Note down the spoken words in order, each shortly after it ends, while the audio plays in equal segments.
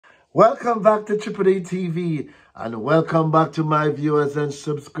Welcome back to Triple D TV and welcome back to my viewers and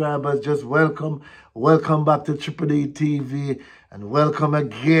subscribers. Just welcome back to Triple D TV and welcome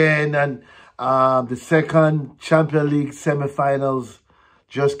again. And the second Champions League semi-finals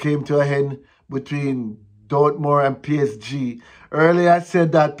just came to a end between Dortmund and PSG. Earlier I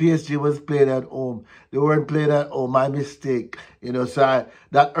said that PSG was playing at home. They weren't playing at home. My mistake. So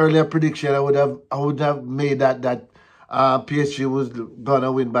that earlier prediction I would have made that PSG was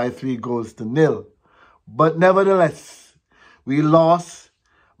gonna win by 3-0. But nevertheless, we lost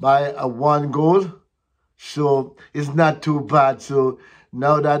by a 1 goal. So it's not too bad. So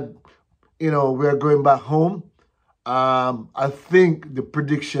now that we're going back home, I think the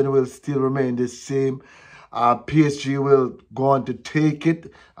prediction will still remain the same. PSG will go on to take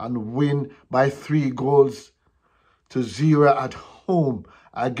it and win by 3-0 at home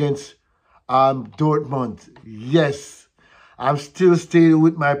against Dortmund. Yes, I'm still staying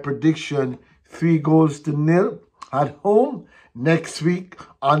with my prediction, 3-0 at home next week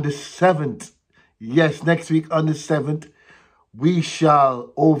on the 7th. Yes, next week on the 7th, we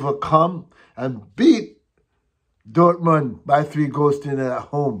shall overcome and beat Dortmund by 3-0 at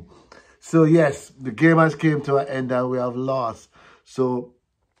home. So yes, the game has came to an end and we have lost. So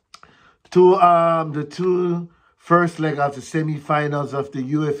the two first leg of the semi-finals of the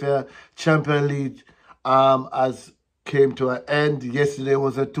UEFA Champions League has came to an end. Yesterday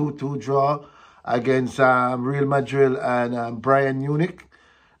was a 2-2 draw against Real Madrid and Bayern Munich.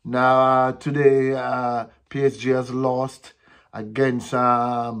 Now today PSG has lost against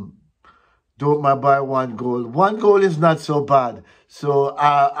Dortmund by 1 goal. 1 goal is not so bad. So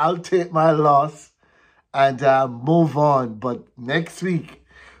I'll take my loss and move on. But next week,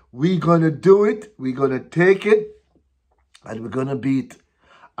 we're going to do it. We're going to take it. And we're going to beat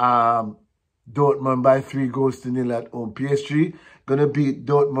Dortmund by 3-0 at home. PSG going to beat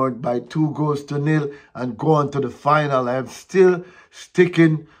Dortmund by 2-0 and go on to the final. I'm still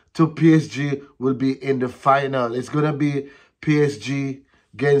sticking to PSG will be in the final. It's going to be PSG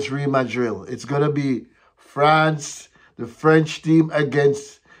against Real Madrid. It's going to be France, the French team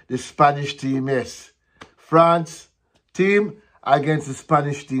against the Spanish team. Yes, France team against the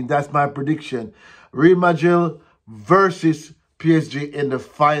Spanish team. That's my prediction. Real Madrid versus PSG in the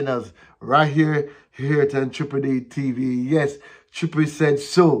finals. Right here on Triple D TV. Yes, Triple said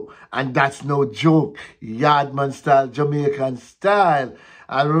so. And that's no joke. Yardman style, Jamaican style.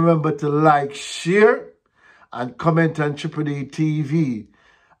 And remember to like, share, and comment on Triple D TV.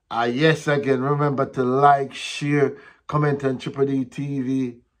 Yes, again, remember to like, share, comment on Triple D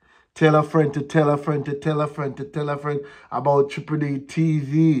TV. Tell a friend to tell a friend to tell a friend to tell a friend about Triple D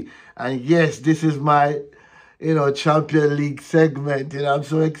TV. And yes, this is my, Champions League segment. I'm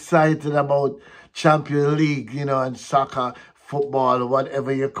so excited about Champions League, and soccer, football,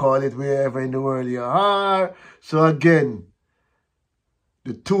 whatever you call it, wherever in the world you are. So again,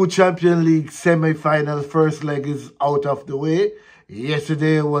 the 2 Champions League semi-finals first leg is out of the way.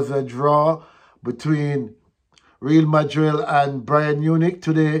 Yesterday was a draw between Real Madrid and Bayern Munich.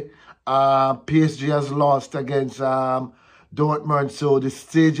 Today, PSG has lost against Dortmund. So the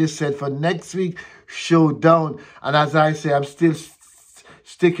stage is set for next week showdown. And as I say, I'm still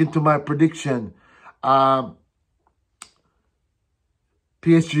sticking to my prediction. PSG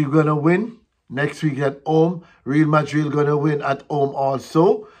going to win next week at home. Real Madrid going to win at home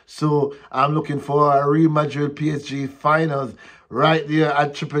also. So I'm looking for a Real Madrid PSG finals right there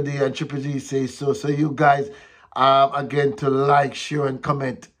at Triple D, and Triple D says so. So you guys, again, to like, share, and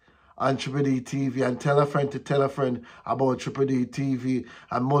comment on Triple D TV, and tell a friend to tell a friend about Triple D TV,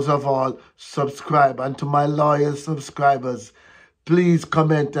 and most of all, subscribe. And to my loyal subscribers, please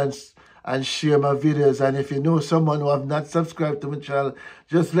comment and share my videos. And if you know someone who have not subscribed to my channel,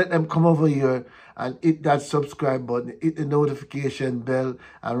 just let them come over here and hit that subscribe button, hit the notification bell,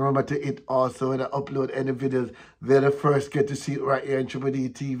 and remember to hit also when I upload any videos, they're the first get to see it right here on Triple D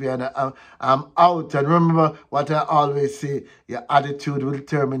TV. And I'm out. And remember what I always say, your attitude will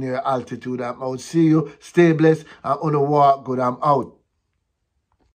determine your altitude. I'm out. See you, stay blessed, and on the walk good. I'm out.